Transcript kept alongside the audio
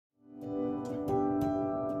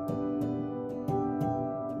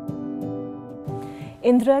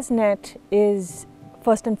Indra's net is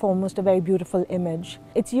first and foremost a very beautiful image.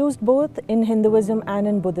 It's used both in Hinduism and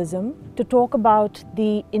in Buddhism to talk about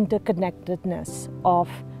the interconnectedness of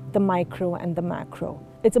the micro and the macro.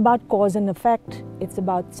 It's about cause and effect, it's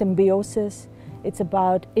about symbiosis, it's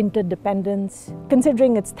about interdependence.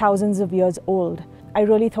 Considering it's thousands of years old, I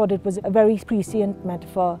really thought it was a very prescient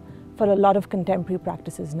metaphor for a lot of contemporary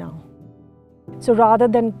practices now. So rather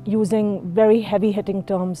than using very heavy-hitting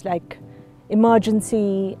terms like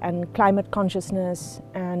emergency and climate consciousness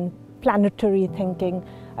and planetary thinking,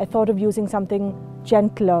 I thought of using something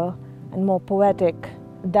gentler and more poetic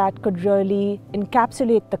that could really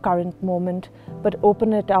encapsulate the current moment but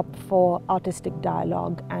open it up for artistic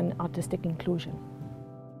dialogue and artistic inclusion.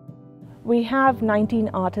 We have 19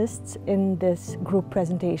 artists in this group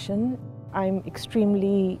presentation. I'm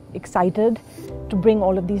extremely excited to bring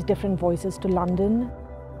all of these different voices to London.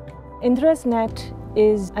 Indra's net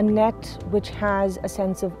is a net which has a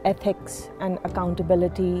sense of ethics and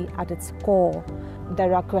accountability at its core.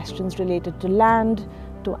 There are questions related to land,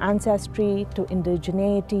 to ancestry, to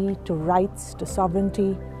indigeneity, to rights, to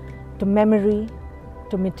sovereignty, to memory,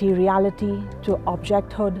 to materiality, to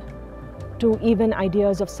objecthood, to even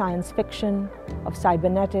ideas of science fiction, of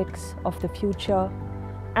cybernetics, of the future.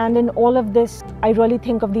 And in all of this, I really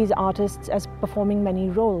think of these artists as performing many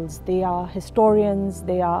roles. They are historians,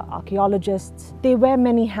 they are archaeologists, they wear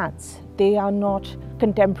many hats. They are not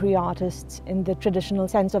contemporary artists in the traditional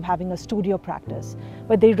sense of having a studio practice,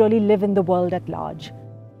 but they really live in the world at large.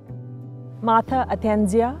 Martha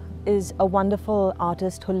Atienza is a wonderful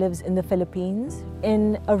artist who lives in the Philippines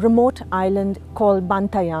in a remote island called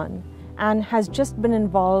Bantayan and has just been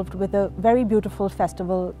involved with a very beautiful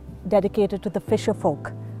festival dedicated to the fisher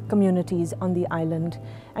folk communities on the island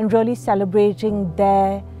and really celebrating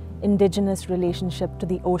their indigenous relationship to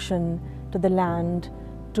the ocean, to the land,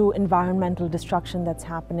 to environmental destruction that's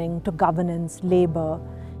happening, to governance, labor.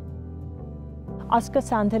 Oscar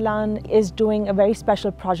Santillán is doing a very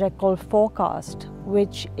special project called Forecast,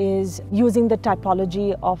 which is using the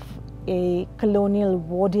typology of a colonial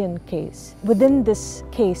Wardian case. Within this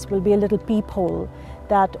case will be a little peephole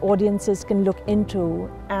that audiences can look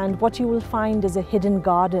into, and what you will find is a hidden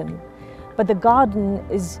garden. But the garden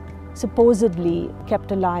is supposedly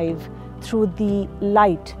kept alive through the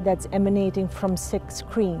light that's emanating from 6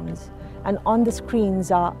 screens, and on the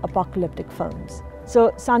screens are apocalyptic films.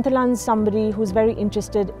 So Santillán is somebody who's very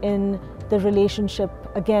interested in the relationship,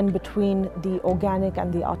 again, between the organic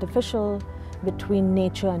and the artificial, between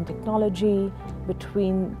nature and technology,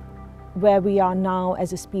 between where we are now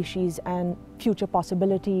as a species and future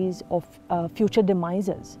possibilities of future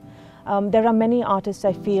demises. There are many artists,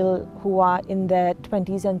 I feel, who are in their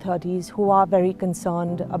 20s and 30s who are very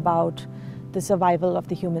concerned about the survival of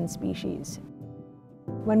the human species.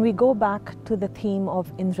 When we go back to the theme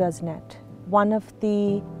of Indra's net, one of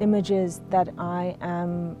the images that I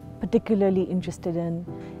am particularly interested in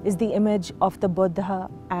is the image of the Buddha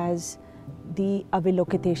as the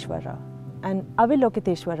Avalokiteshvara. And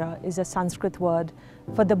Avalokiteshvara is a Sanskrit word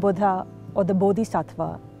for the Buddha or the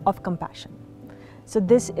Bodhisattva of compassion. So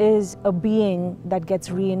this is a being that gets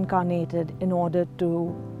reincarnated in order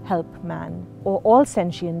to help man or all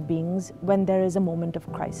sentient beings when there is a moment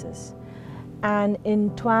of crisis. And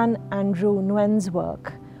in Tuan Andrew Nguyen's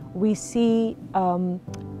work, we see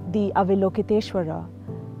the Avalokiteshvara,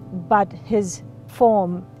 but his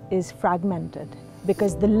form is fragmented,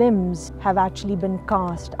 because the limbs have actually been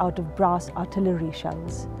cast out of brass artillery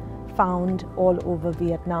shells found all over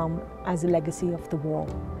Vietnam as a legacy of the war.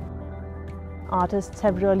 Artists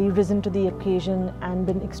have really risen to the occasion and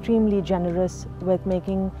been extremely generous with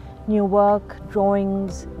making new work,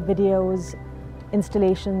 drawings, videos,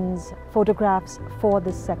 installations, photographs for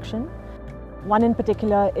this section. One in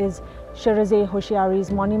particular is Shirazeh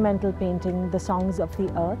Hoshiari's monumental painting, The Songs of the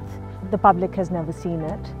Earth. The public has never seen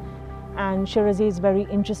it. And Shirazeh is very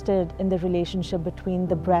interested in the relationship between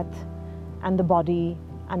the breath and the body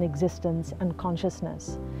and existence and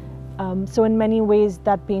consciousness. So in many ways,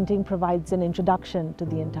 that painting provides an introduction to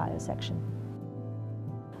the entire section.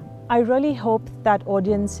 I really hope that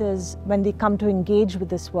audiences, when they come to engage with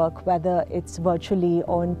this work, whether it's virtually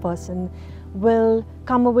or in person, will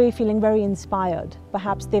come away feeling very inspired.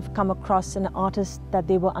 Perhaps they've come across an artist that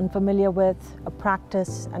they were unfamiliar with, a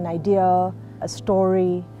practice, an idea, a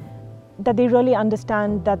story, that they really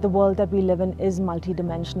understand that the world that we live in is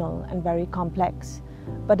multidimensional and very complex,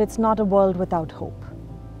 but it's not a world without hope.